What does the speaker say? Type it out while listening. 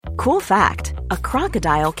Cool fact, a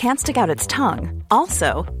crocodile can't stick out its tongue.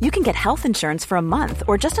 Also, you can get health insurance for a month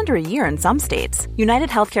or just under a year in some states. United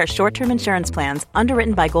Healthcare short-term insurance plans,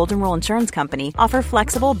 underwritten by Golden Rule Insurance Company, offer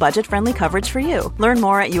flexible, budget-friendly coverage for you. Learn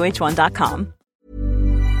more at uh1.com.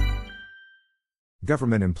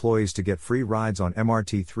 Government employees to get free rides on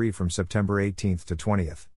MRT-3 from September 18th to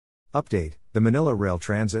 20th. Update: the Manila Rail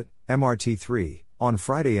Transit, MRT-3, on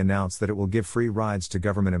Friday announced that it will give free rides to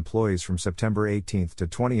government employees from September 18th to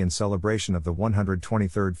 20 in celebration of the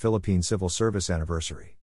 123rd Philippine Civil Service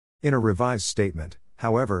anniversary. In a revised statement,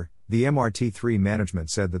 however, the MRT-3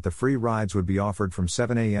 management said that the free rides would be offered from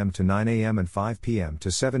 7 a.m. to 9 a.m. and 5 p.m.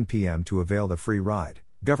 to 7 p.m. To avail the free ride,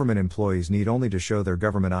 government employees need only to show their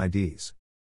government IDs.